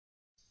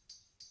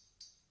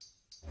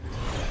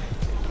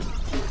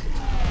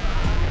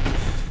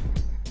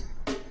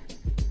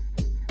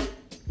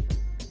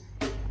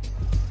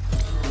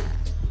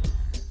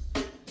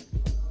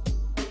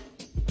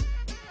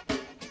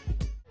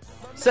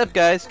What's up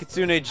guys,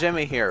 Kitsune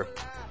Jimmy here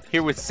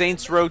with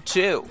Saints Row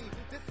 2.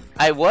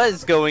 I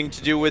was going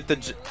to do with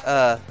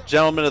the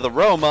Gentleman of the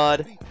Row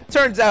mod.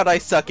 Turns out I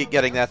suck at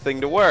getting that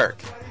thing to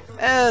work.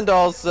 And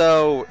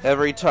also,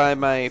 every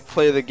time I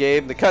play the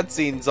game, the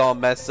cutscenes all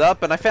mess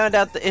up, and I found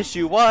out the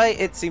issue why.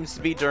 It seems to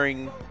be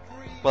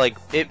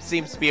it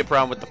seems to be a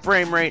problem with the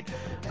frame rate.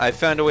 I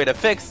found a way to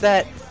fix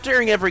that.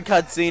 During every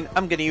cutscene,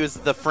 I'm going to use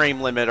the frame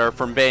limiter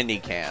from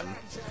Bandicam.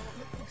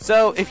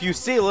 So, if you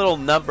see little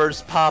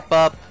numbers pop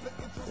up,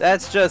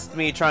 that's just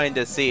me trying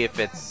to see if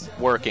it's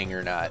working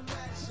or not.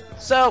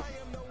 So,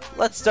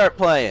 let's start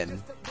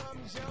playing.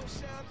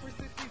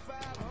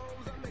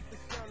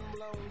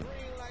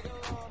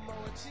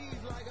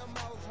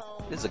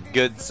 This is a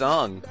good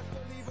song.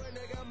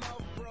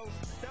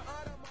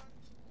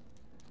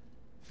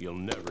 You'll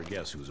never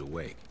guess who's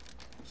awake.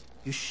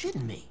 You're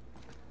shitting me.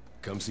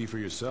 Come see for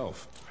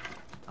yourself.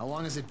 How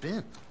long has it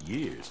been?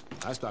 Years.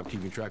 I stopped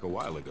keeping track a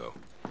while ago.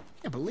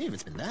 Can't believe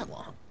it's been that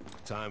long.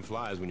 Time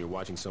flies when you're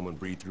watching someone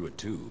breathe through a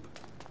tube.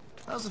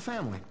 How's the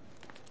family?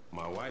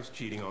 My wife's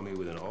cheating on me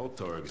with an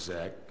Outta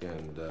exec,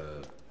 and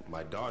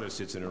my daughter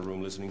sits in her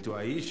room listening to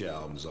Aisha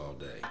albums all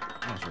day.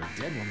 Oh, for a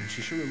dead woman,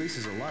 she sure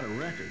releases a lot of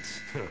records.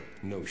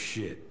 No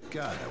shit.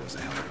 God, that was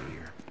a hell of a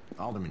year.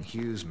 Alderman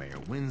Hughes, Mayor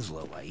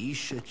Winslow,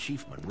 Aisha,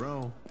 Chief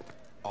Monroe.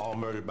 All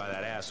murdered by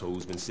that asshole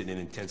who's been sitting in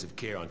intensive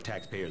care on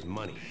taxpayers'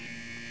 money.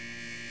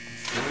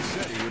 He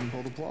said he wouldn't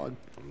pull the plug.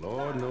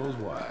 Lord knows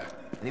why.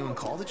 Anyone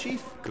call the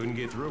chief? Couldn't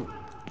get through.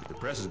 The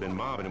press has been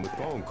mobbing him with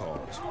phone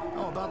calls.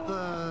 Oh, about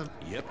the...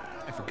 Yep.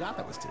 I forgot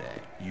that was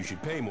today. You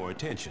should pay more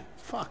attention.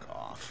 Fuck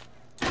off.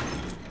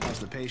 How's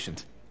the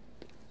patient?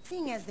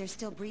 Seeing as they're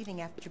still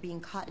breathing after being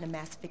caught in a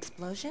massive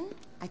explosion,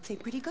 I'd say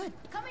pretty good.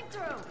 Coming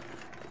through!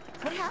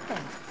 What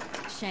happened?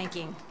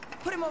 Shanking.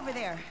 Put him over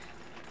there.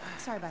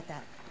 Sorry about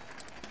that.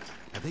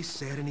 Have they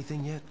said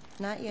anything yet?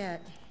 Not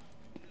yet.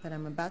 But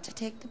I'm about to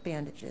take the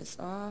bandages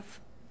off.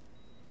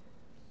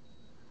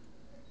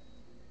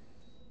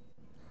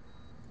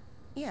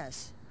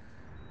 Yes.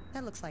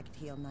 That looks like it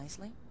healed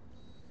nicely.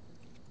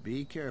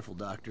 Be careful,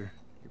 Doctor.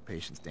 Your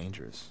patient's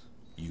dangerous.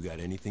 You got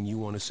anything you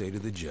want to say to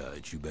the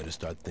judge, you better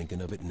start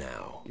thinking of it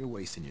now. You're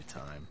wasting your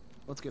time.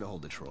 Let's get a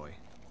hold of Troy.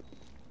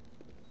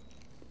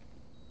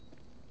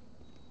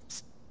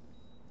 Psst.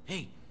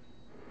 Hey,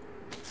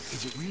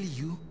 is it really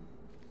you?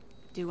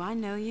 Do I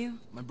know you?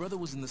 My brother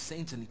was in the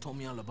Saints and he told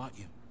me all about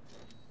you.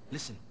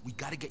 Listen, we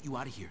gotta get you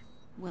out of here.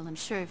 Well, I'm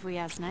sure if we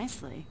ask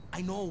nicely.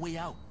 I know a way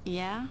out.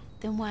 Yeah?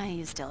 Then why are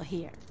you still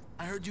here?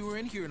 I heard you were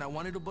in here and I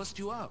wanted to bust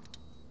you out.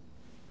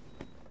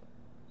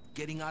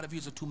 Getting out of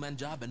here's a two-man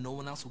job and no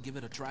one else will give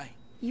it a try.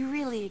 You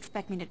really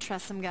expect me to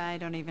trust some guy I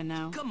don't even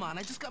know? Come on,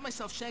 I just got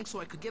myself shanked so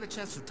I could get a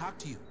chance to talk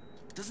to you.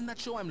 Doesn't that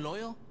show I'm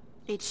loyal?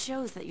 It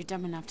shows that you're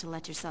dumb enough to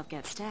let yourself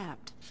get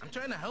stabbed. I'm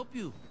trying to help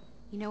you.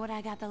 You know what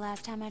I got the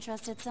last time I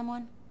trusted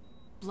someone?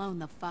 Blown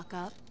the fuck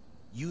up.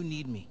 You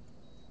need me.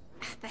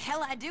 The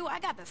hell I do? I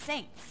got the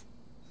Saints.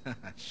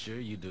 Sure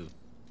you do.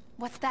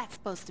 What's that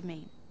supposed to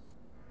mean?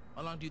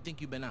 How long do you think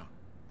you've been out?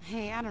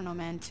 Hey, I don't know,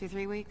 man.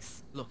 2-3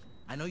 weeks? Look,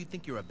 I know you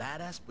think you're a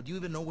badass, but do you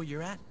even know where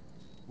you're at?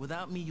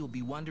 Without me, you'll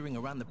be wandering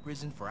around the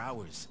prison for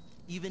hours.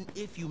 Even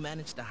if you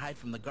manage to hide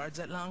from the guards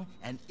that long,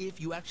 and if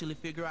you actually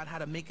figure out how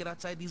to make it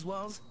outside these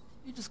walls,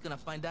 you're just gonna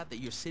find out that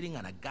you're sitting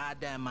on a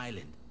goddamn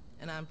island.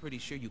 And I'm pretty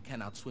sure you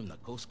can't outswim the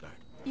Coast Guard.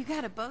 You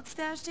got a boat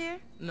stashed here?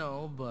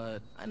 No, but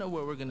I know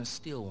where we're gonna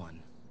steal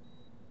one.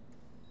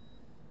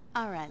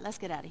 Alright, let's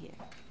get out of here.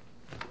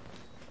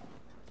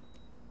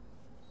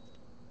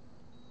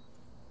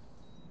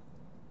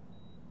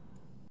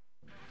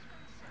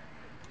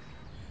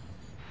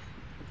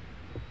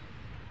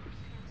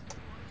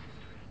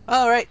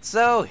 Alright,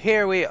 so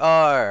here we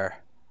are.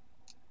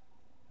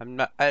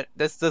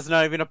 This does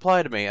not even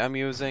apply to me. I'm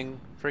using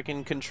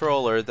freaking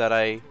controller that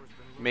I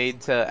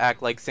made to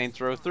act like Saints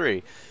Row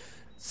 3.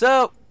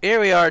 So, here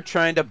we are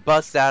trying to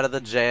bust out of the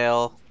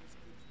jail.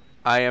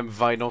 I am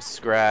Vinyl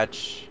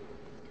Scratch.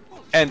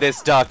 And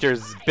this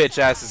doctor's bitch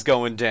ass is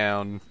going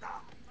down.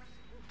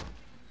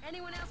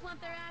 Anyone else want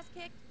their ass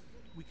kicked?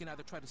 We can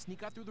either try to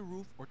sneak out through the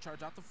roof or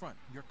charge out the front.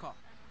 Your call.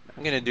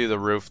 I'm gonna do the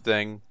roof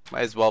thing.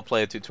 Might as well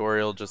play a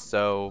tutorial just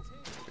so,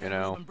 you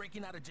know,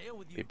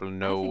 people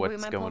know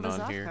what's going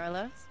on here.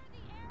 Carlos.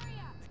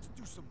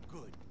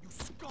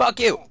 Fuck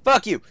you!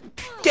 Fuck you!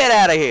 Get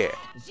out of here!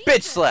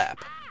 Bitch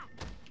slap!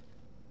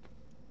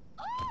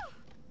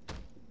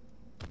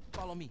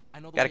 Follow me. I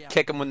know the Gotta way out.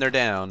 kick them when they're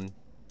down.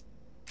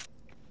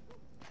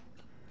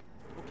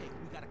 Okay,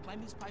 we gotta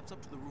climb these pipes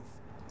up to the roof.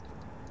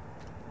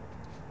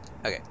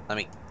 Okay,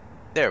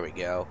 there we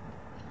go.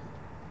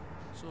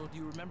 So, do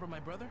you remember my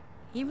brother?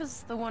 He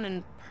was the one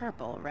in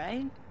purple,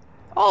 right?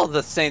 All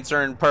the saints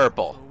are in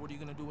purple. So, what are you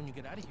gonna do when you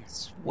get out of here?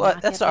 What?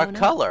 Not That's get our blown up?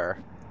 color.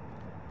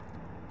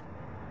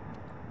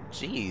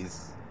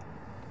 Jeez.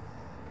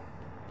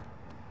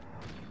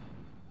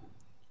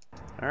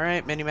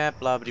 Alright, minimap,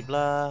 blah blah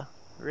blah.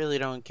 Really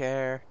don't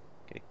care.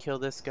 Gonna kill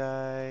this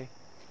guy.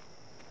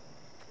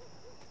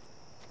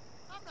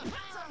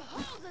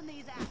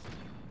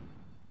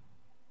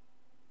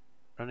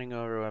 Running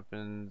over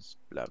weapons,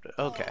 blah blah.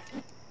 Okay.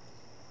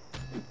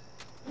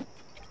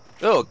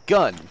 Oh,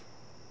 gun!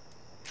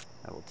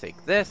 I will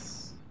take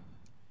this.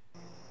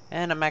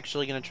 And I'm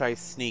actually gonna try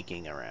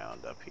sneaking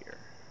around up here.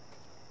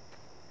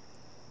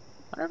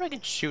 I wonder if I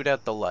can shoot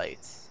out the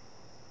lights.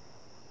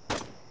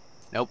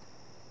 Nope.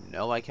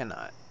 No, I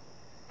cannot.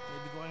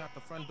 Maybe going out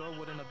the front door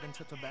wouldn't have been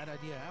such a bad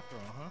idea after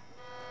all, huh?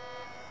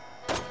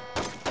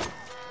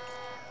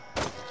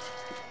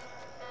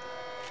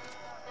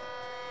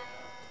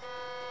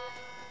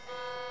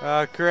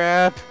 Oh,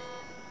 crap. I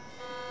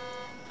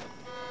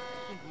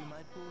think we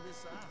might pull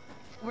this off.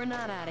 We're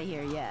not out of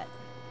here yet.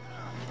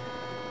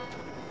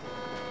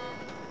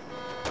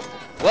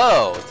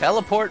 Whoa,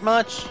 teleport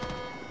much?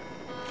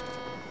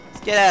 Let's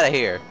get out of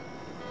here.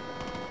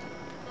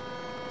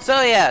 So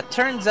yeah,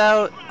 turns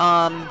out,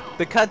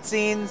 the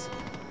cutscenes,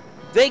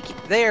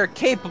 they are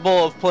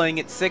capable of playing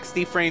at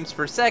 60 frames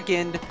per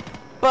second,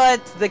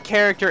 but the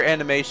character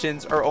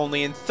animations are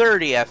only in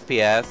 30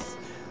 FPS,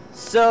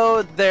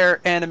 so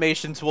their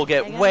animations will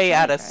get way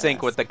out of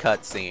sync with the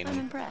cutscene. I'm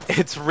impressed.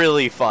 It's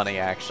really funny,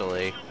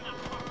 actually.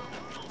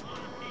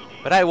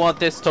 But I want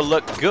this to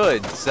look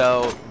good,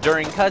 so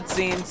during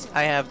cutscenes,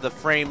 I have the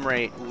frame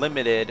rate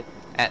limited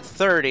at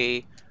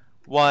 30,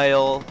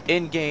 while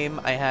in-game,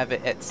 I have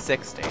it at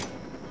 60.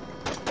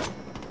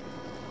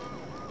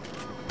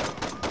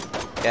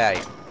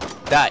 Die.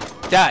 Die.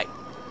 Die!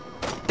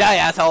 Die,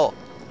 asshole!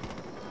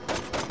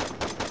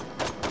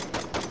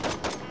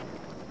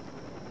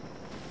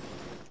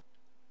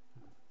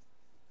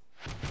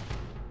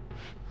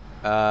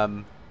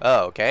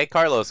 Oh, okay.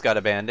 Carlos got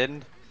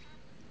abandoned.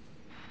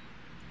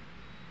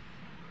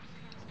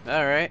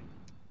 Alright.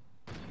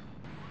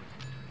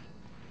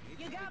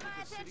 You got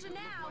my attention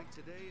now.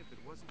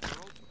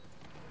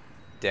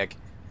 Dick.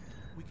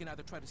 We can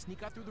either try to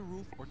sneak out through the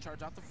roof or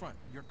charge out the front.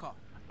 Your call.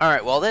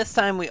 Alright, well this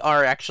time we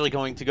are actually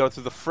going to go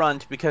through the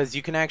front because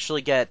you can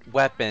actually get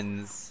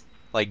weapons,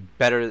 like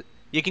better...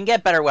 You can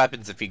get better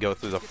weapons if you go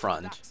through the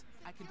front.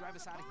 I can drive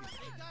us out of here.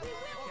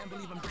 Can't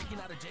believe I'm breaking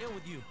out of jail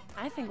with you.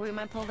 I think we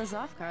might pull this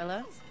off,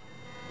 Carlos.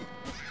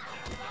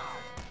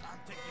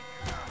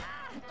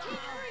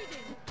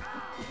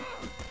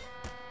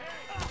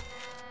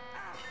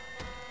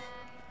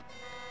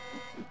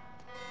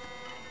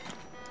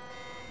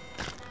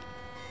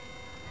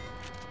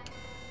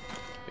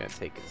 Gonna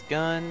take his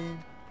gun.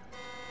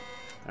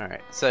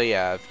 Alright, so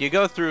yeah, if you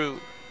go through...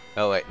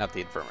 Oh wait, not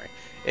the infirmary.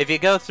 If you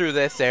go through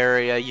this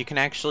area, you can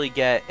actually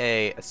get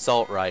a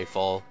assault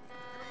rifle.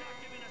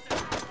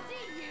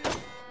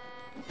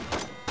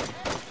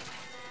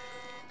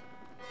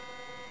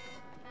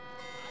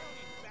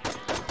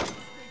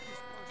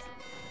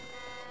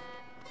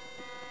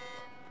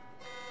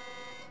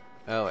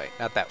 Oh wait,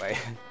 not that way.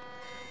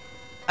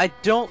 I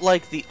don't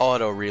like the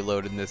auto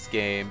reload in this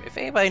game. If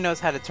anybody knows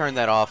how to turn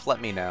that off,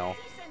 let me know.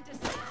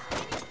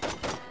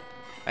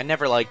 I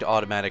never liked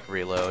automatic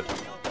reload.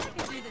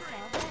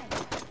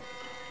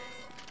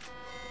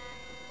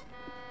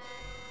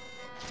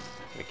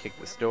 Gonna kick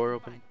this door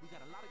open.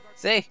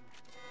 See?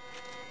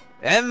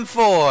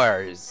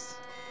 M4s!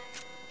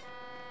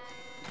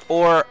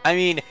 Or, I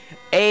mean,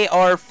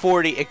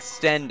 AR-40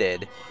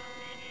 extended.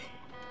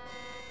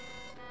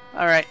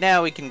 Alright,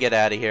 now we can get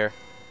out of here.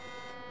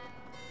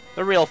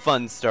 The real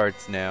fun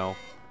starts now.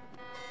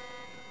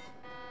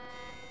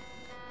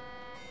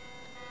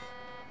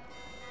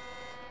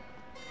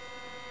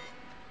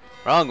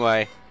 Wrong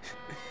way.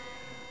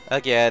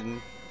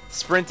 Again,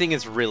 sprinting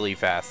is really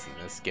fast in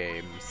this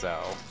game, so...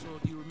 So,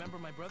 do you remember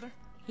my brother?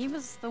 He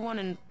was the one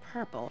in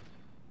purple,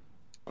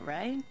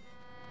 right? So,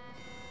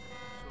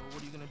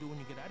 what are you gonna do when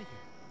you get out of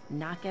here?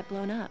 Not get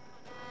blown up.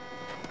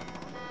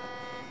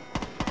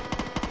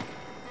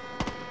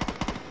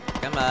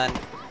 Come on.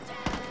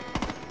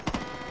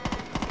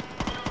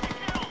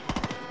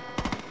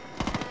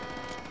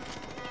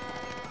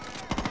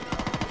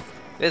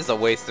 This is a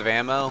waste of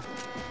ammo.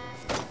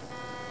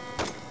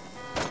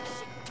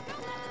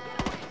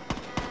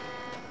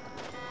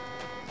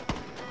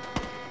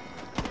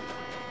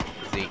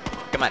 Easy.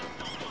 Come on.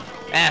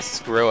 Ah,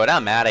 screw it.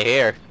 I'm out of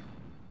here.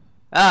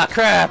 Ah,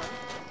 crap.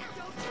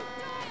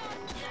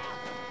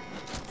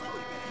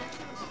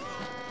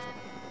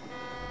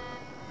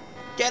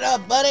 Get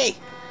up, buddy.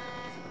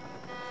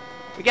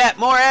 We got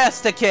more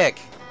ass to kick.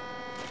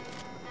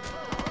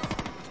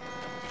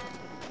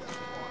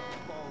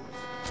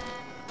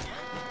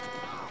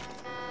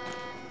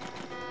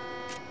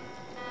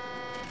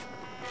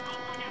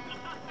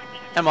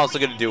 I'm also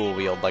gonna dual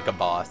wield like a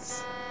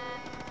boss.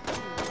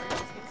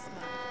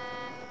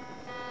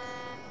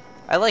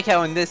 I like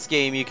how in this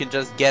game you can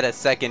just get a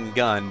second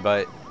gun,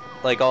 but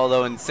like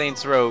although in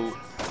Saints Row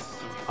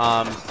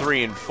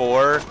 3 and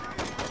 4,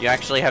 you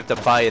actually have to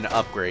buy an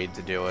upgrade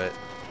to do it.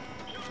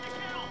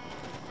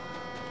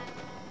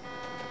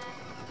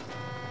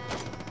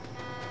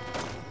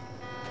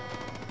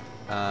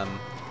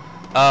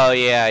 Oh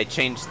yeah, I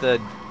changed the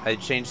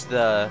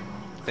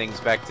things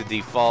back to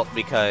default I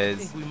because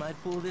think we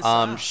might pull this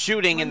off.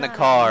 shooting in We're the not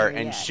car out here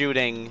and yet.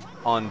 shooting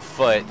on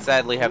foot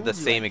sadly have the Told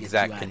you same I'd get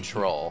exact you outta here.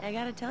 control. I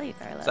gotta tell you,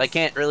 Carlos. So I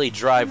can't really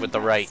drive I'm with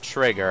the right impressed.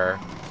 trigger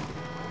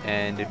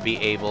and be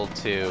able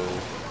to...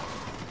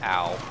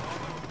 Ow.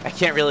 I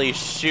can't really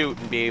shoot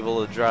and be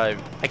able to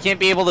drive. I can't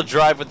be able to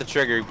drive with the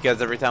trigger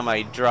because every time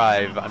I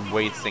drive, I'm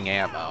wasting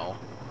ammo.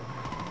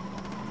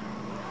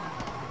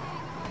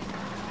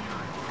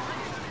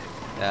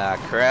 Ah,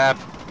 crap.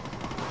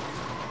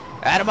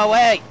 Out of my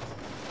way!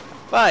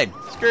 Fine,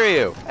 screw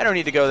you. I don't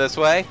need to go this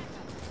way.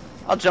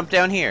 I'll jump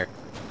down here.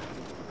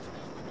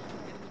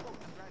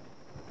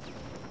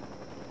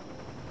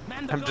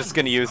 I'm just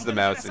gonna use the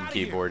mouse and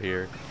keyboard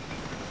here.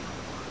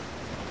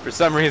 For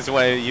some reason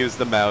when I use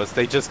the mouse,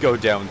 they just go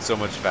down so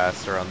much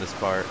faster on this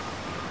part.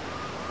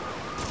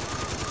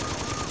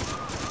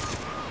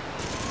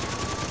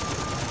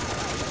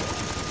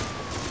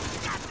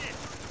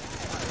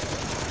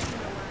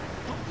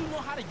 Don't you know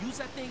how to use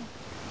that thing?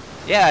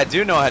 Yeah, I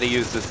do know how to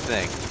use this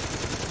thing.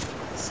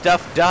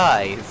 Stuff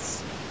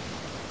dies.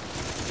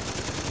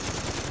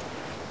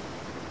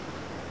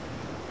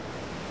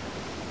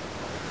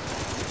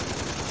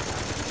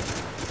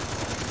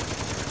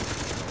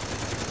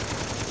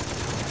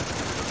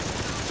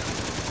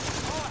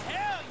 Oh,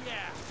 hell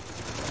yeah!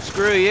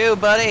 Screw you,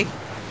 buddy.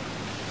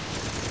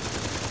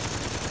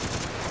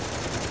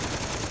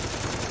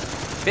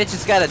 Bitch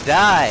has gotta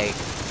die.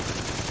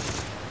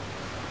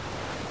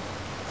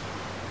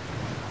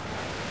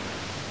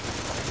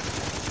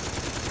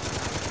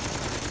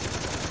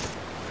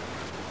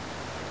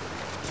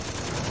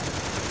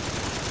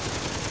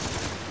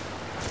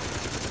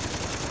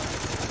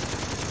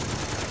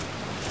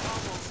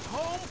 Almost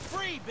home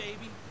free,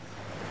 baby.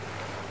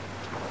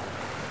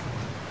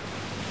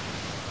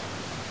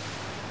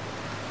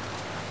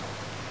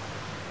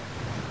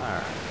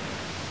 Alright.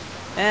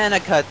 And a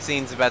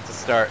cutscene's about to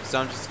start, so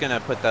I'm just gonna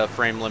put the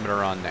frame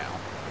limiter on now.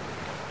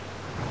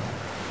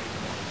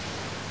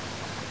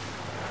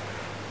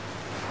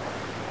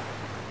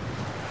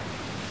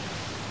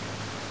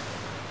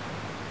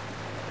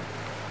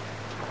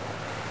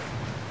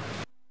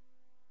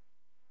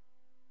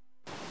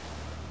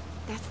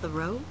 That's the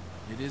road?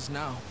 It is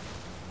now.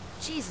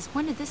 Jesus,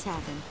 when did this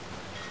happen?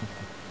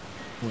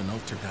 When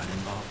Outta got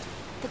involved.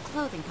 The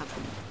clothing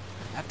company.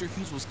 After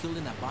Hughes was killed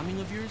in that bombing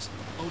of yours,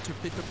 Outta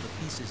picked up the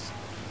pieces.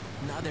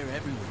 Now they're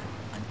everywhere.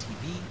 On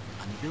TV,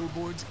 on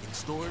billboards, in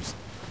stores.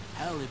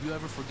 Hell, if you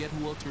ever forget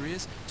who Outta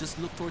is, just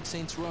look towards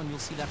Saints Row and you'll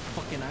see that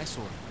fucking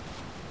eyesore.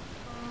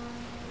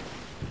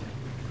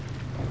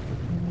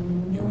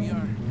 Here we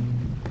are.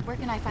 Where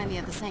can I find the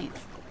other saints?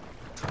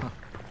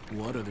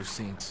 What other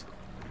Saints?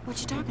 What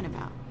you talking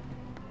about?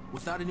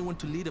 Without anyone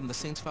to lead them, the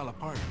Saints fell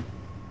apart.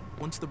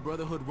 Once the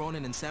Brotherhood,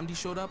 Ronin, and Samdi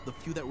showed up, the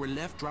few that were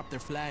left dropped their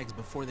flags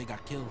before they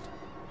got killed.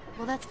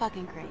 Well, that's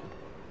fucking great.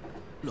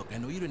 Look, I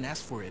know you didn't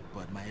ask for it,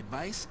 but my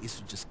advice is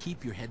to just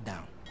keep your head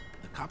down.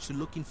 The cops are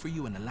looking for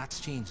you and a lot's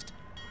changed.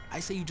 I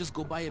say you just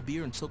go buy a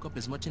beer and soak up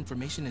as much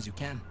information as you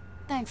can.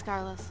 Thanks,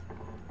 Carlos.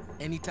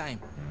 Anytime.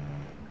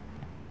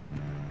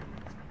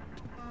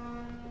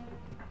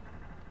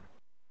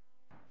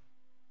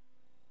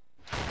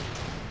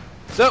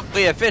 So,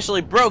 we officially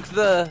broke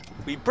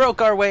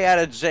our way out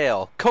of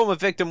jail. Coma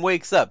victim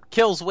wakes up,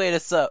 kills way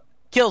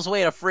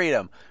to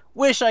freedom.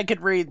 Wish I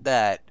could read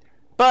that,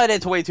 but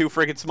it's way too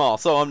freaking small,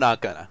 so I'm not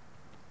gonna.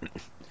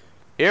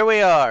 Here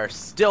we are,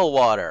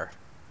 Stillwater.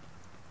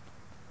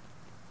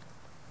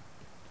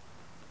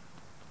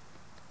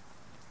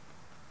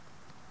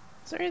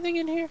 Is there anything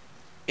in here?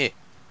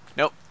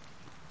 Nope.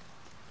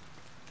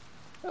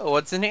 Oh,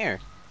 what's in here?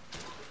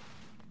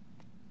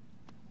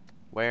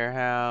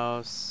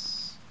 Warehouse.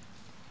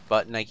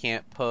 Button I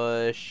can't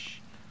push.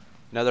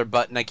 Another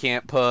button I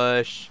can't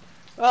push.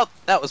 Well,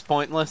 that was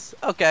pointless.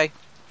 Okay.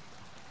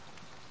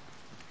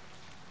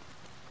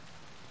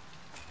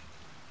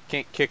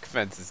 Can't kick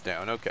fences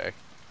down. Okay.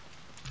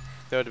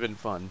 That would have been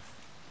fun.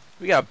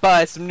 We gotta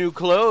buy some new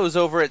clothes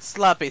over at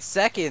Sloppy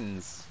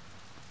Seconds.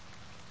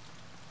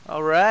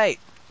 Alright.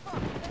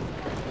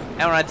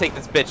 Now when I take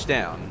this bitch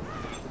down.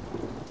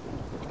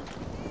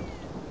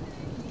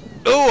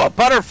 Ooh, a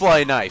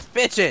butterfly knife.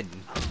 Bitchin'.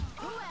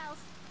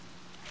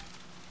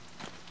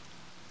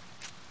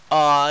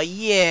 Aw,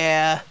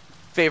 yeah.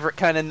 Favorite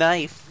kind of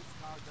knife.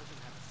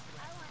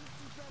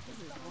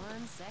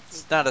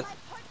 It's not a...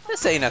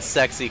 This ain't a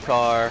sexy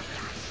car.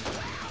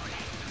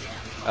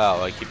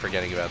 Oh, I keep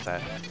forgetting about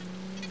that.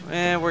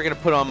 And we're gonna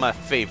put on my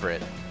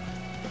favorite.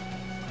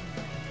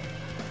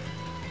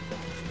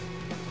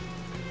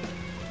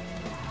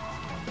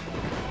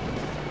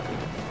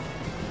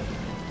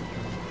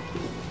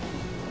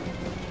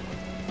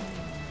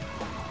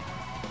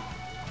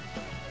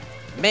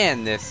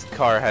 Man, this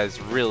car has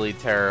really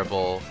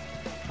terrible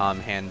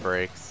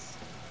handbrakes.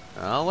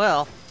 Oh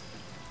well.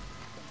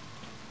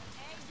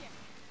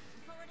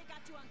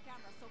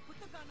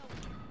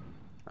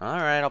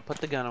 Alright, I'll put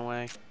the gun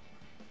away.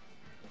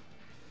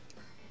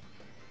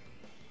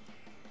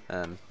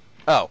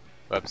 Oh,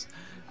 whoops.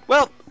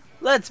 Well,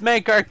 let's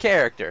make our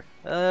character.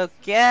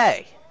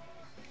 Okay.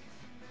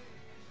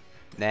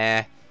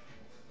 Nah.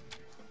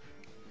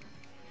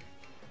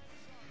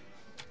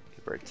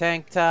 Keep her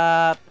tank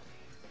top.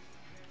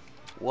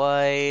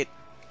 White.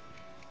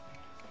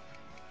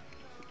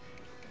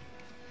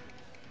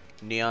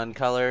 Neon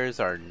colors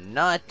are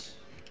not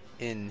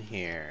in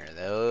here.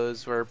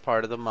 Those were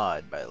part of the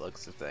mod by the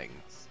looks of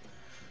things.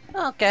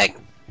 Okay.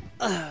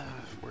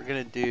 We're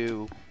gonna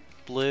do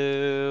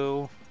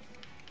blue.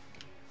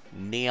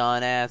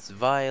 Neon ass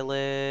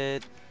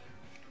violet.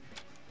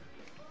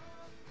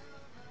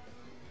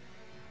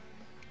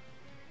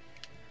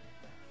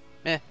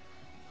 Eh,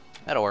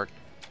 that'll work.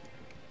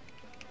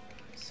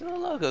 So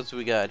what logos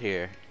we got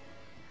here?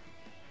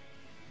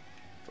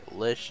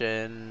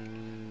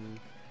 Volition,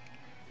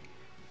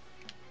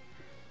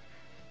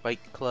 Fight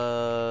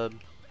Club,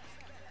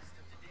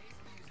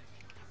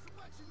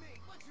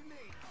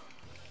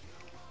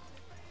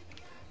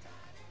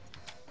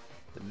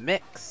 the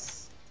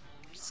Mix,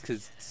 just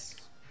because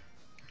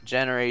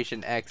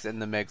Generation X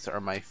and the Mix are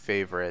my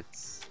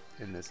favorites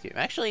in this game.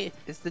 Actually,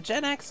 is the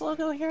Gen X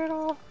logo here at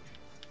all?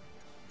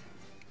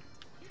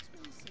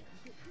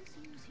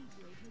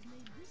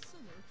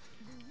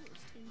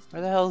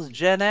 Where the hell's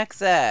Gen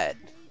X at?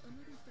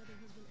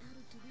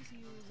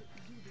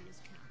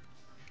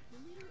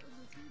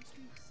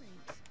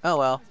 Oh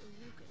well.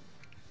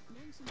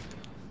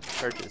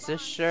 Purchase this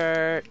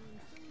shirt.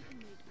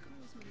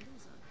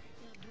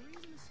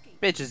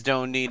 Bitches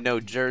don't need no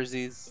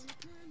jerseys.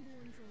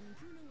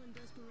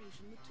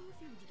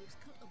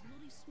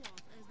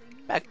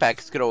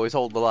 Backpacks could always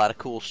hold a lot of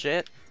cool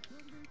shit.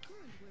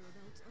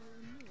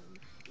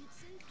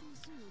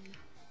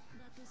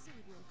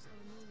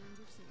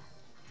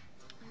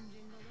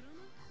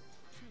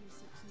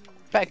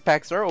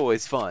 Backpacks are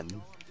always fun.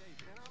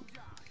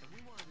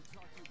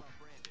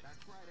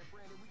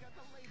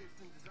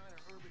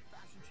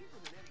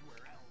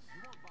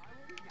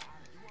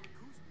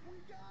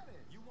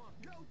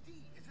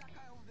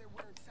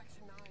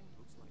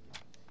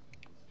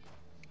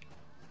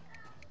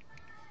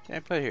 Can I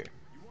put here?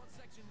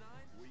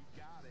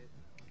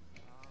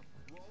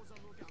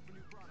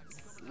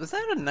 Was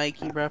that a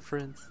Nike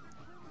reference?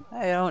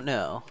 I don't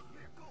know.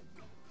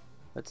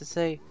 What's it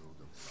say?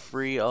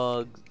 Free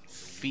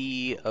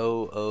fee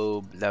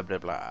blah blah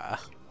blah.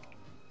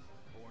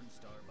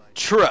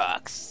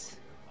 Trucks.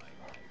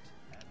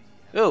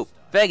 Oh,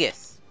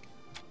 Vegas.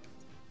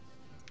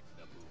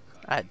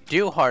 I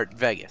do heart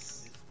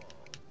Vegas.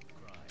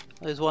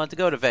 I always wanted to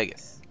go to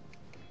Vegas.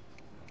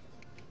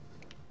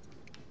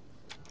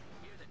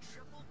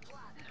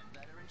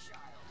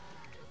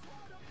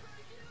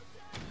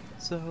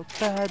 So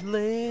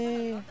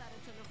badly.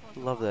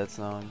 Love that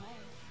song.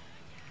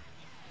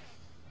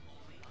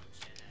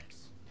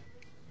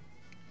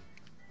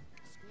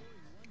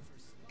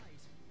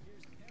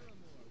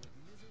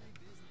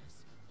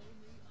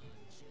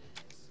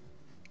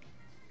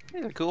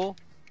 These are cool.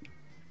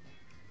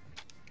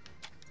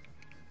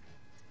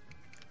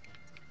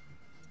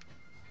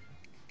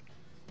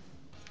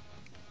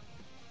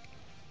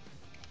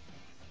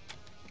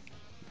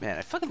 Man,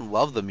 I fucking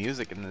love the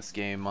music in this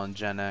game on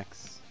Gen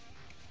X.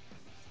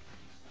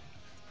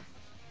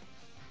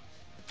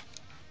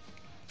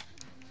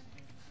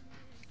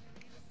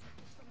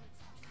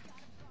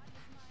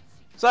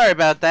 Sorry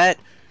about that.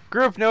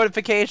 Group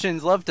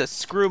notifications love to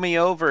screw me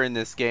over in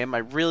this game. I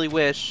really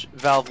wish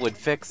Valve would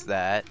fix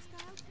that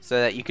so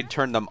that you could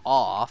turn them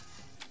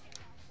off.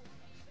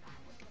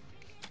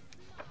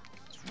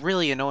 It's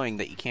really annoying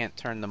that you can't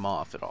turn them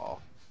off at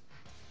all.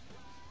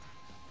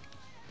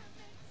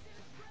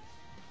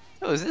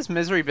 Oh, is this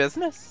Misery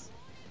Business?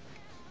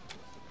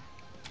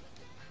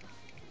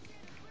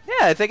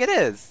 Yeah, I think it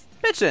is.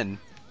 Bitchin'.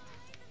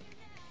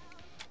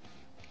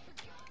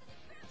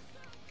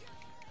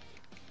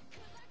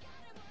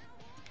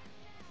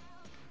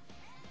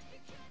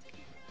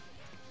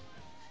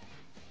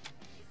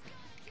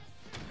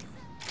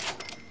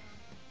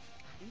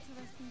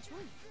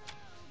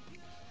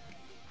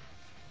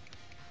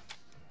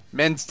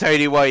 Men's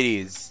tighty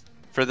whities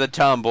for the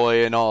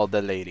tomboy and all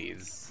the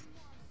ladies.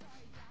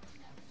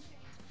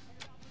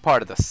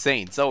 Part of the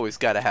Saints always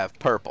gotta have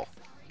purple.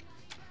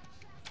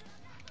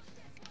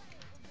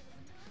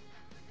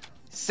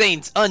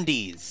 Saints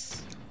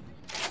undies.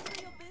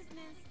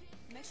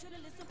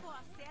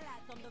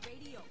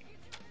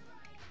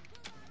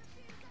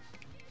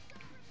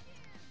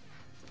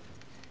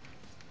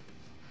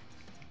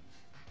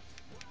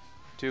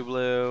 Two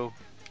blue.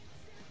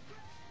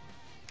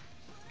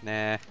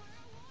 Nah.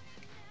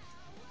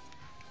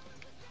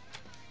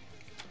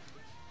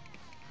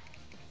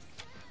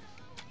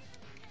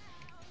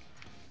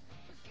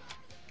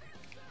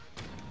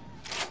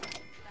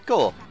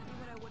 Cool.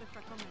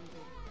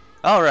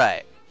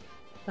 Alright.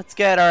 Let's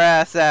get our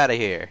ass out of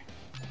here.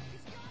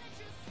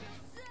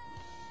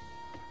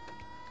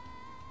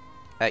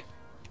 Hey.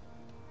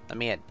 Let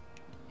me in.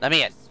 Let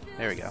me in.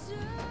 There we go.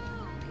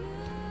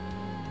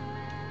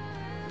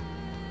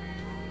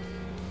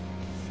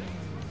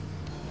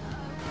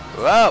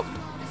 Whoa!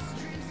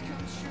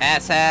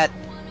 Asshat.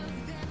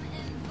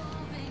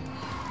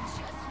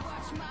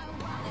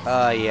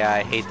 Yeah,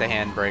 I hate the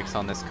handbrakes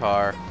on this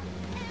car.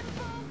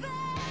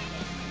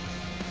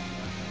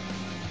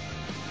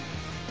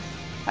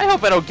 I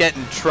hope I don't get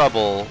in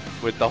trouble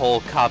with the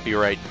whole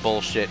copyright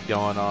bullshit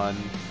going on.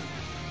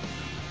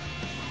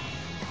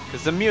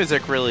 Because the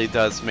music really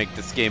does make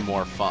this game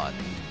more fun.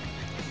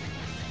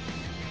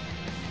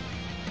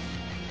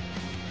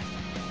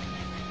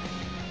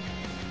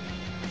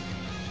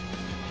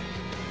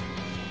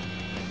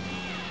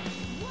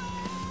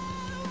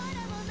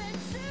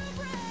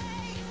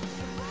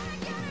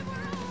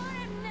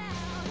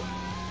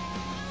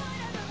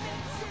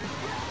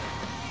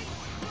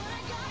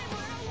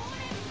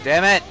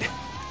 Damn it!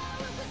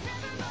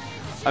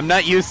 I'm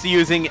not used to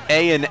using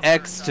A and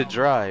X to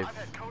drive.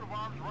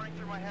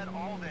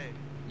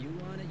 You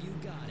want it, you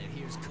got it.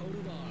 Here's Coat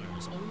of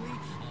Arms, only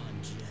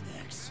on Gen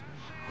X.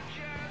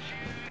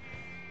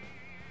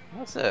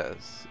 What's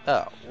this?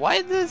 Oh, why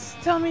did this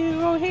tell me to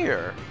go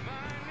here?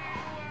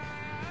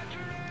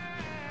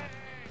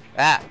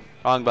 Ah,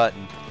 wrong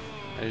button.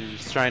 I was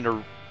just trying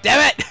to...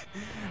 Damn it!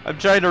 I'm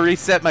trying to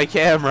reset my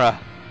camera.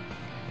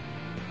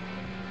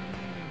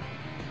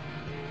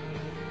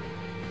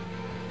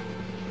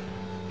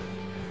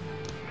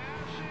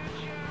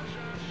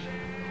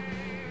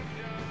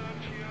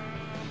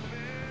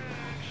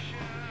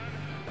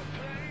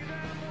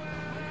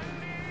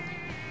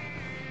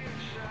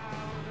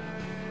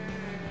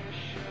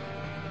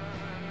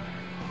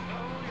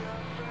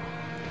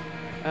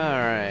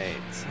 Alright,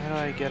 how do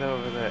I get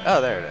over there?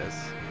 Oh, there it is.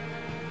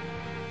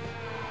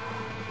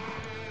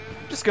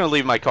 I'm just gonna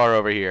leave my car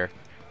over here.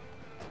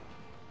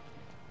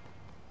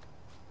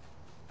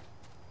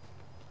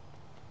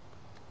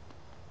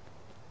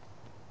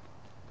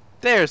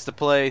 There's the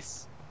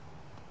place.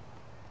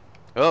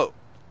 Oh.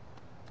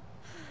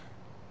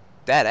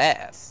 That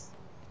ass.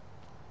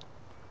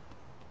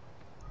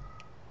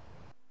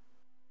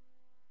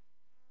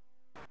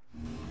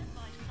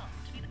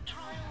 To be the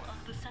trial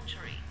of the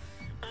century.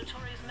 A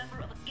notorious member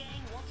of a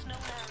gang once known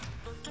as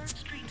the 3rd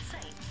Street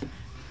Saints,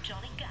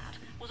 Johnny Gat,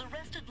 was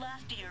arrested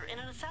last year in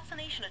an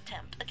assassination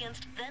attempt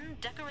against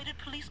then-decorated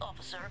police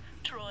officer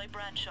Troy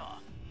Bradshaw.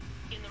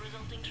 In the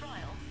resulting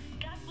trial,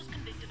 Gat was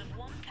convicted of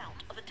 1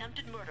 count of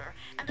attempted murder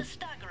and a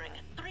staggering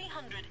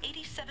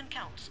 387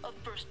 counts of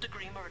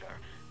first-degree murder,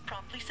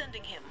 promptly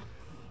sending him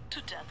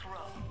to death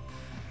row.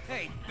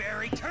 Hey,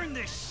 Barry, turn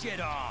this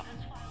shit off!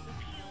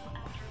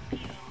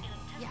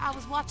 Yeah, I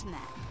was watching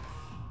that.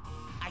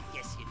 I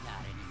guess you're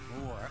not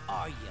anymore,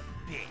 are you,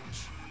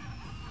 bitch?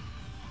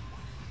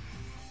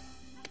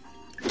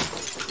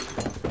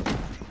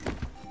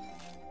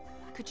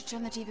 Could you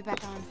turn the TV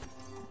back on?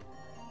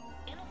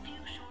 In a few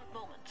short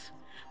moments,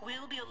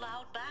 we'll be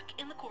allowed back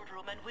in the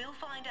courtroom and we'll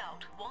find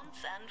out,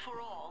 once and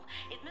for all,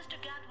 if Mr.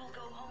 Gat will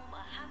go home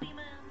a happy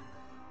man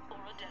or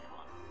a dead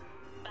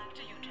one. Back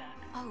to you, Jack.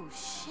 Oh,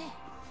 shit.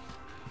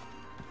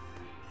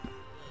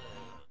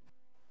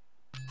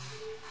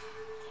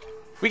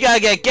 We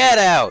gotta get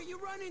out!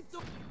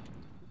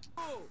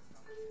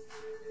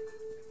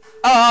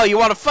 Oh, you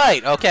wanna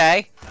fight?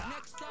 Okay.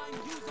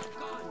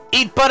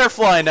 Eat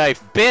butterfly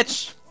knife,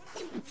 bitch!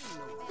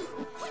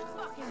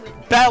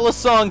 Battle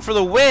song for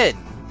the win!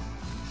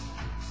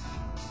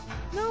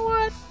 You know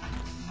what?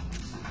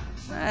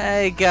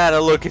 I gotta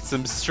look at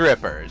some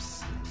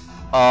strippers.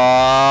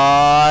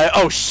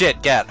 Oh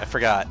shit, Gat, I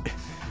forgot.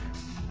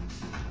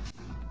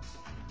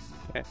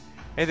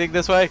 Anything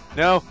this way?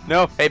 No,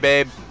 no. Hey,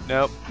 babe.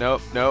 Nope,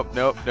 nope, nope,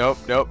 nope, nope,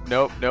 nope,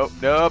 nope, nope,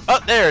 nope. Oh,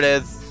 there it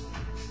is.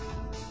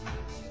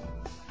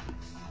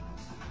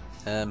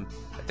 I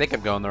think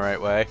I'm going the right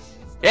way.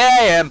 Yeah,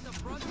 I am.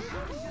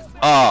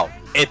 Oh,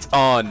 it's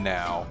on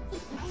now.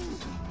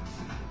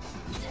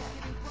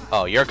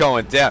 Oh, you're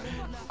going down.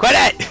 Quit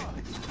it!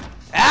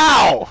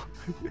 Ow!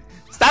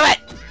 Stop it!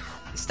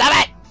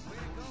 Stop it!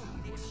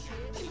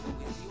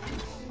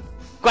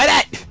 Quit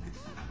it!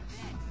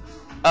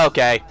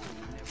 Okay.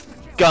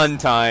 Gun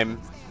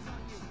time.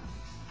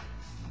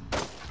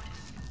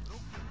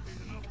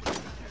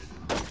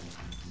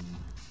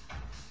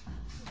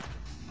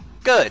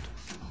 Good.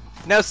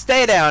 Now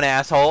stay down,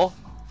 asshole.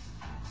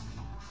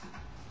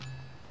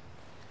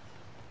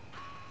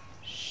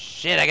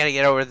 Shit, I gotta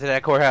get over to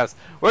that courthouse.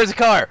 Where's the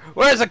car?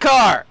 Where's the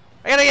car?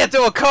 I gotta get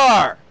to a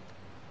car!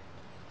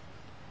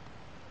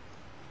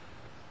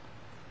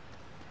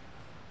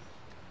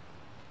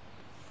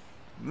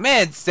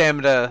 Man,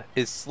 stamina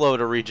is slow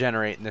to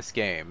regenerate in this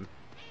game.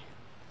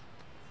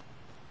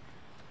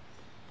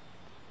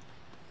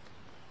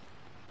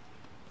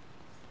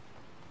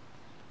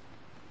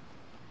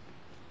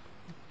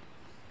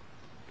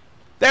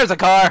 There's a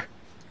car!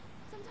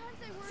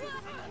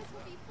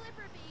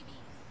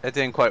 That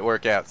didn't quite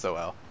work out so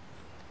well.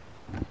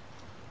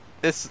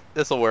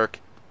 This'll work.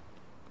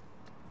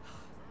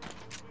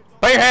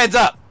 Put your hands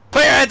up!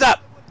 Put your hands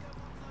up!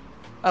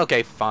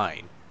 Okay,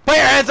 fine. Put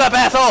your hands up,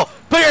 asshole!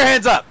 Put your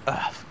hands up!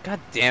 Ugh, God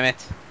damn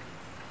it.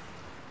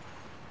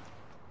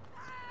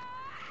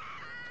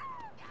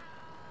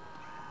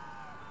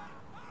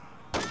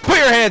 Put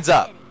your hands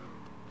up!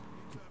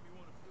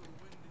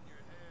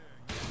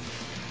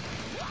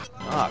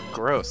 Ah,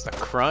 gross. The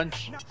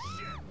crunch.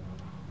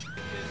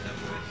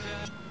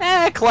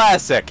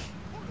 Classic.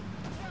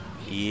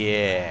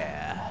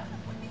 Yeah.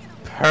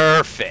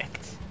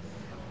 Perfect.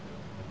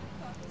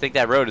 I think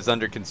that road is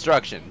under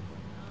construction.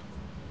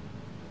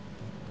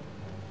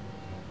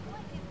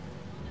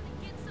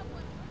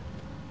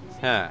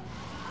 Huh.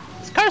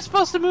 Is this car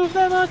supposed to move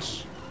that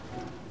much?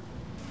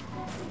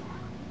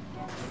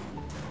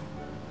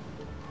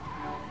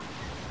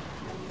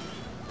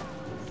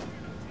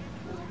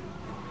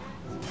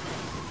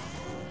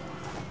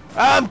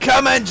 I'm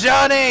coming,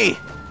 Johnny!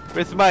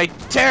 With my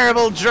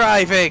terrible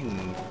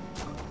driving!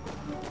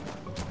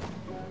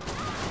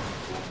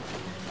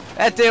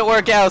 That didn't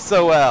work out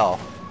so well.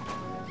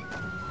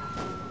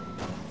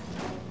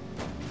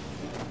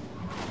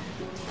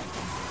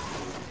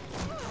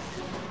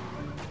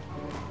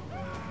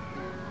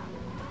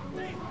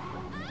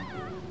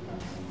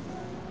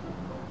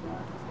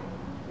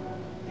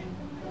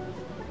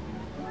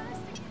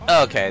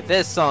 Okay,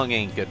 this song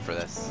ain't good for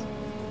this.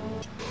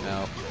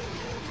 No.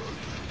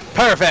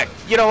 Perfect!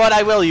 You know what?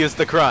 I will use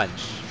the crunch.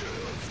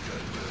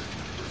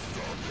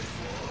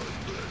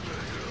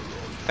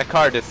 The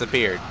car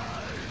disappeared.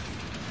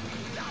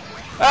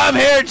 I'm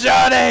here,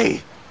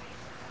 Johnny!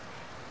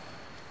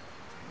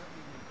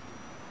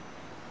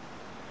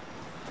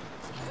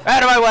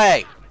 Out of my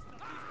way!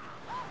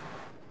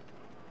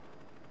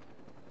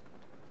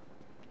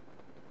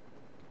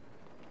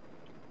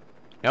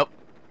 Nope,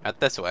 not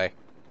this way.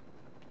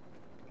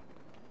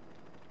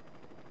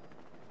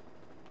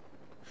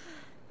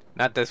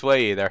 Not this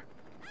way either.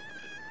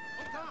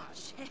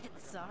 Shit,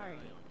 sorry.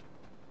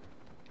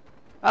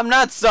 I'm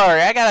not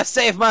sorry, I gotta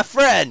save my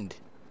friend!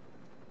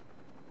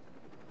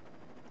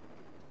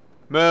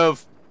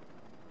 Move.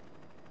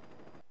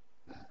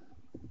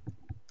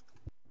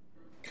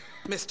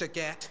 Mr.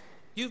 Gatt,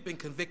 you've been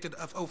convicted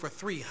of over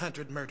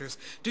 300 murders.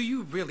 Do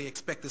you really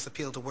expect this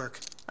appeal to work?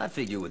 I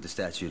figure with the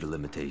statute of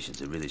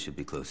limitations, it really should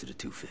be closer to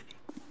 250.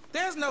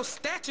 There's no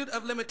statute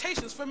of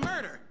limitations for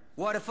murder.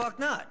 Why the fuck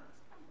not?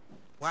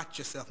 Watch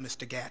yourself,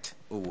 Mr. Gatt.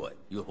 Or what?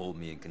 You'll hold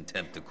me in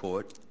contempt of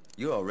court?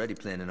 You're already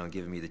planning on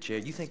giving me the chair.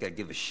 You think I'd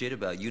give a shit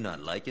about you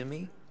not liking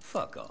me?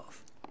 Fuck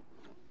off.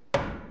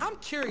 I'm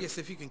curious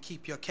if you can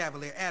keep your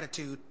cavalier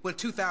attitude when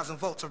 2,000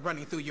 volts are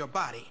running through your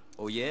body.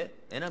 Oh yeah?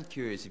 And I'm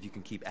curious if you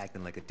can keep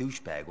acting like a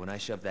douchebag when I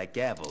shove that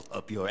gavel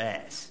up your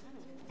ass.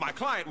 My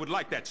client would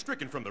like that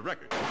stricken from the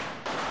record.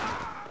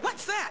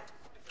 What's that?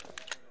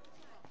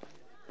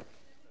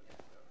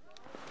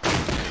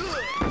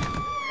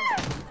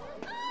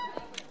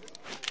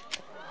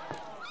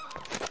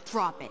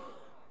 Drop it.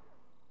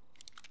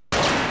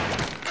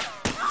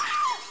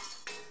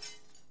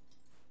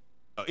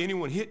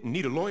 Anyone hit and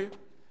need a lawyer?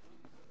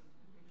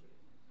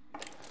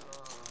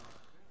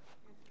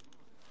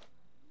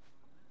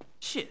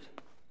 Shit.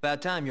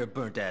 About time your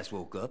burnt ass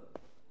woke up.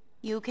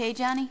 You okay,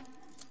 Johnny?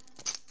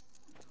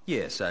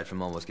 Yeah, aside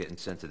from almost getting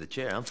sent to the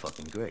chair, I'm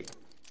fucking great.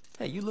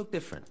 Hey, you look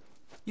different.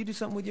 You do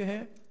something with your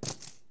hair?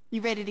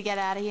 You ready to get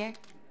out of here?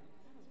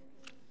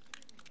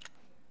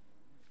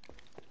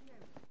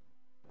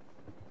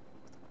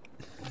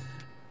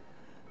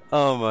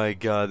 Oh my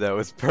god, that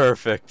was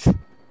perfect.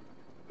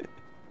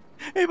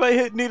 Anybody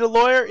hit need a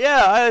lawyer?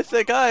 Yeah, I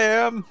think I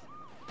am.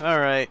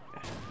 Alright.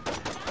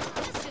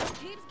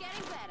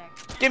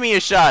 Give me a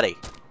shotty.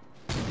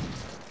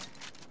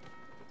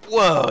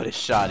 Whoa,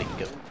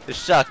 the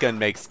shotgun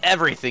makes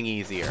everything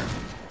easier.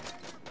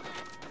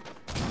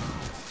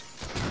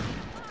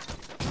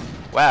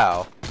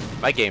 Wow,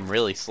 my game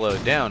really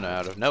slowed down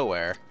out of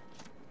nowhere.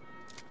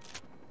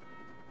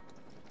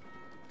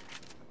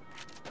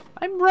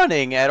 I'm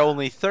running at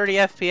only 30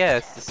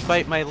 FPS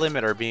despite my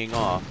limiter being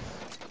off.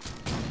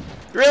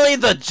 Really?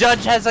 The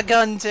judge has a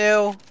gun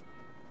too?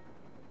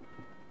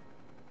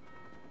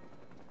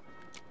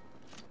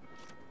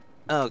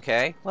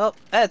 Okay, well,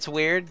 that's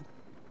weird.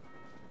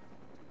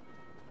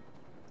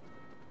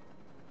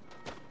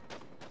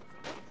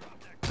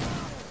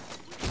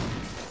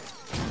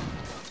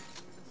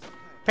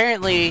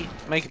 Apparently,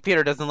 my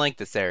computer doesn't like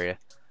this area.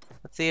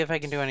 Let's see if I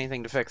can do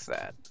anything to fix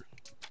that.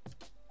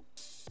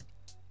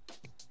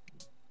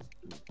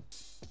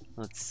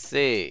 Let's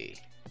see.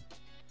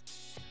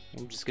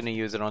 I'm just gonna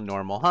use it on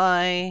normal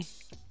high.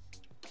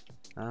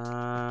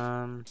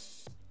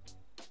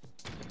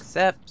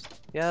 Accept.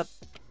 Yep.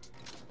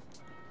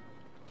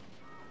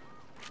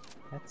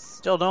 That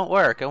still don't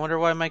work. I wonder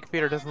why my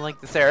computer doesn't like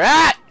this area.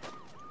 Ah!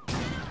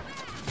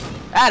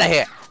 Out of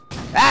here!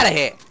 Out of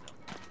here!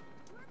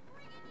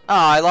 Oh,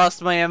 I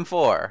lost my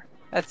M4.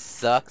 That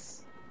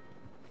sucks.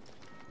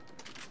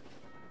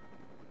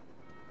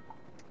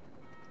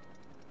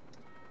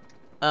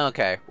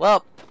 Okay,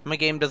 well, my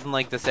game doesn't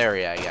like this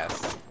area, I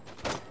guess.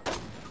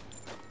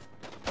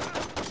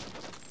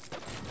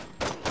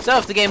 So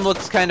if the game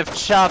looks kind of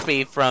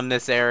choppy from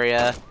this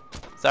area,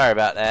 sorry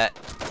about that.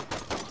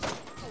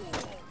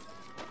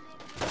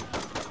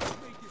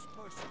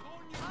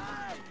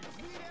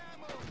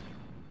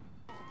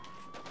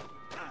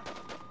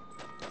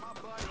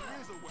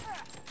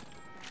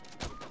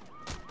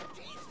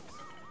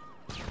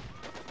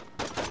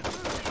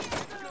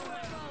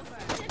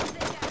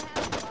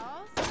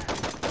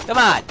 Come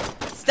on!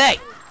 Stay!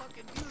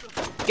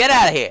 Get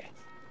out of here!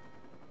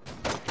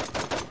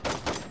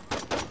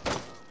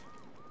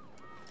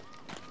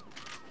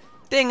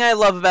 Thing I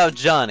love about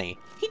Johnny,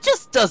 he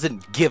just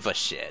doesn't give a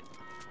shit.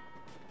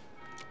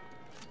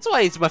 That's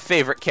why he's my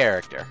favorite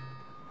character.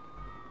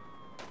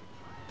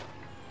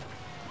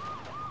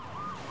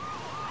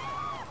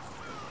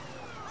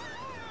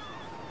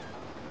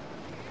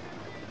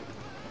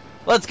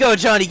 Let's go,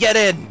 Johnny, get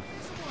in!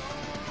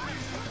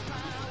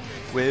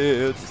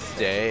 With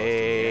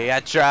stay,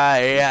 I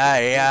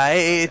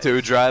try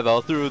to drive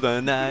all through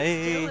the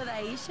night.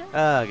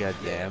 Oh,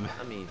 goddamn.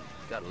 I mean,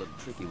 got a little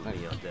tricky with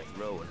me on death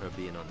row and her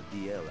being on the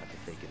DL after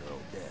faking her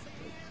own death.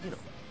 But, you know,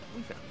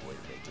 we found a way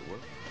to make it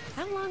work.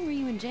 How long were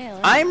you in jail?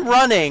 I'm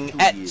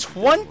running at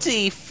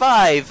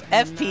 25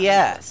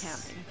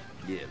 FPS.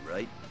 Yeah,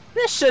 right?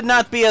 This should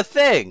not be a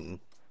thing.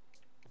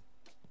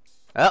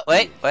 Oh,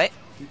 wait.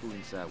 People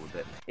inside were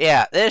betting.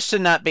 Yeah, this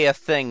should not be a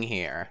thing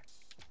here.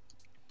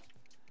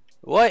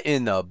 What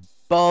in the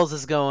balls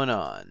is going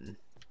on?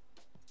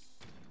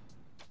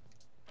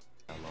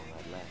 How long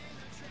I'd last.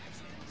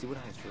 See, when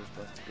I was first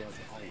busted, guys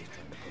were always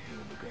trying to put me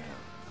in the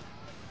ground.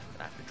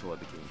 After Troy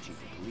became chief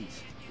of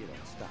police, it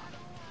all stopped.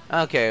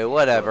 Okay,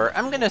 whatever.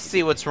 I'm gonna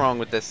see what's wrong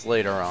with this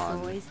later on.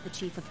 Troy's the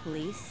chief of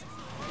police?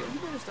 Yo, you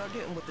better start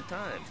getting with the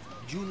times.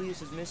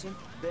 Julius is missing.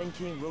 Ben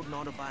King wrote an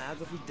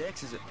autobiography.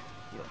 Dex is a...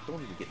 Yo,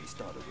 don't even get me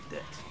started with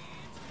Dex.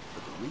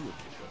 But the real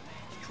kicker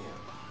is Troy.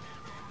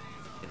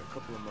 In a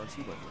couple of months,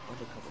 he went from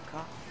undercover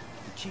cop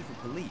to chief of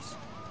police.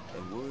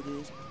 And word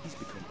is, he's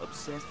become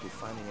obsessed with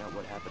finding out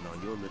what happened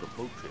on your little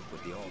boat trip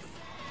with the Alderman.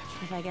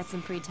 If I get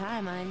some free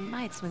time, I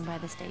might swing by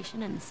the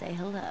station and say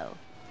hello.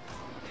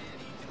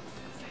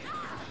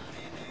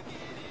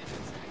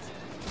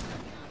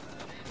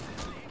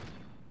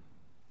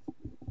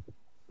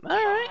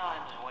 Alright.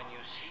 Sometimes when you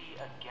see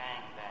a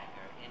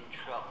gangbanger in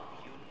trouble,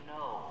 you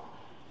know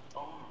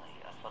only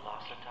a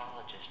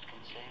velocitologist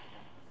can save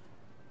them.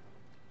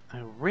 I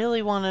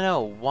really want to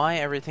know why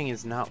everything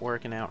is not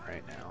working out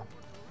right now.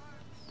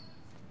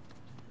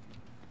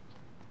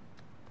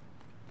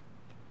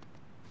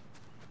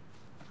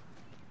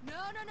 No.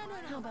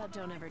 How about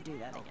don't ever do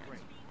that again?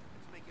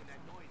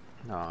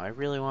 No, I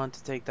really want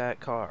to take that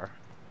car.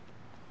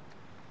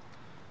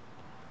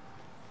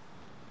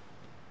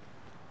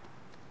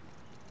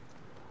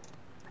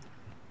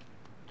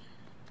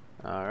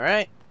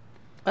 Alright.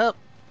 Well.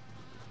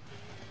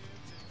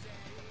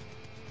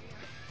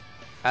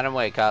 Adam,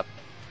 wake up.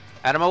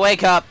 Adam,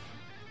 wake up!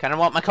 Kinda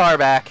want my car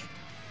back.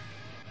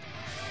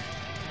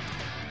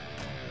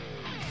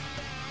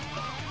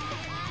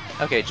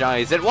 Okay,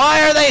 Johnny said,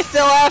 why are they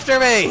still after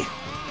me?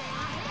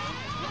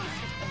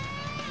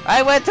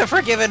 I went to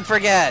Forgive and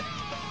Forget.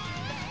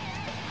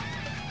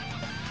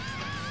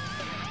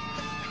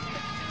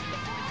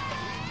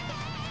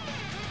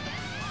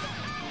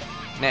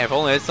 Man, if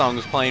only this song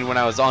was playing when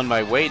I was on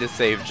my way to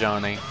save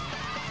Johnny.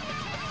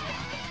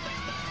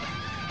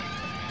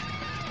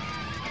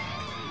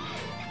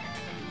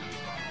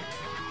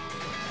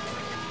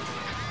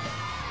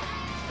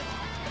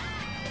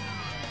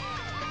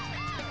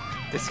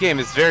 This game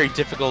is very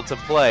difficult to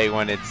play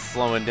when it's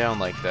slowing down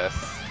like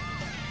this.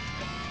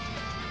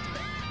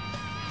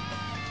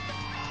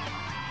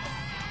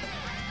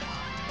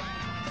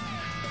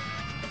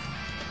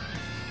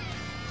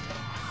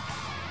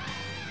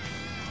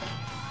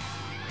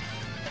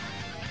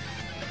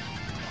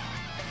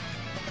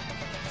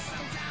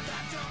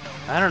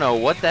 I don't know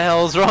what the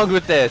hell is wrong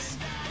with this.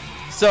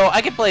 So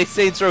I can play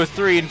Saints Row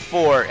 3 and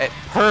 4 at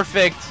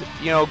perfect,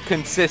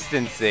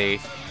 consistency,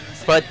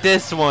 but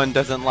this one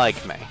doesn't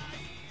like me.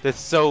 That's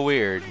so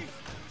weird.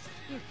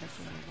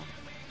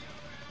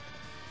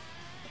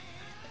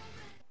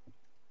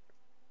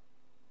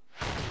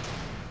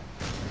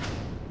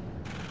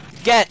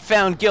 Get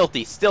found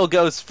guilty, still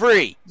goes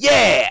free.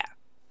 Yeah!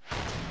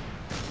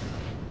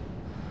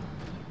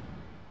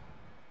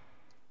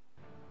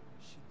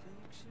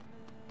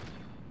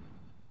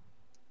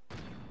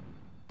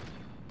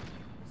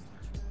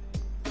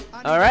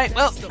 Alright,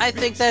 well, I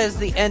think that is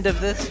the end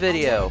of this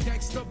video.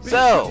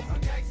 So,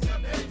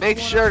 make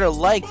sure to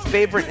like,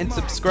 favorite, and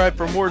subscribe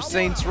for more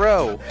Saints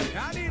Row.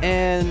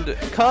 And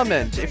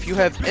comment if you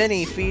have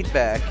any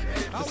feedback.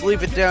 Just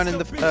leave it down in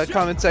the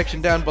comment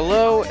section down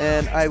below,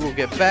 and I will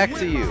get back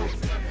to you.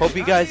 Hope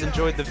you guys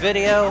enjoyed the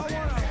video.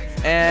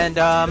 And,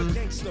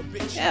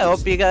 yeah, I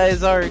hope you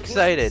guys are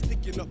excited.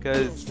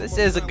 Because this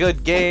is a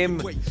good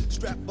game.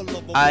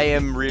 I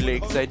am really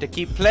excited to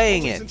keep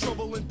playing it.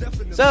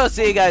 So,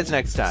 see you guys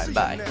next time.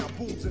 Bye.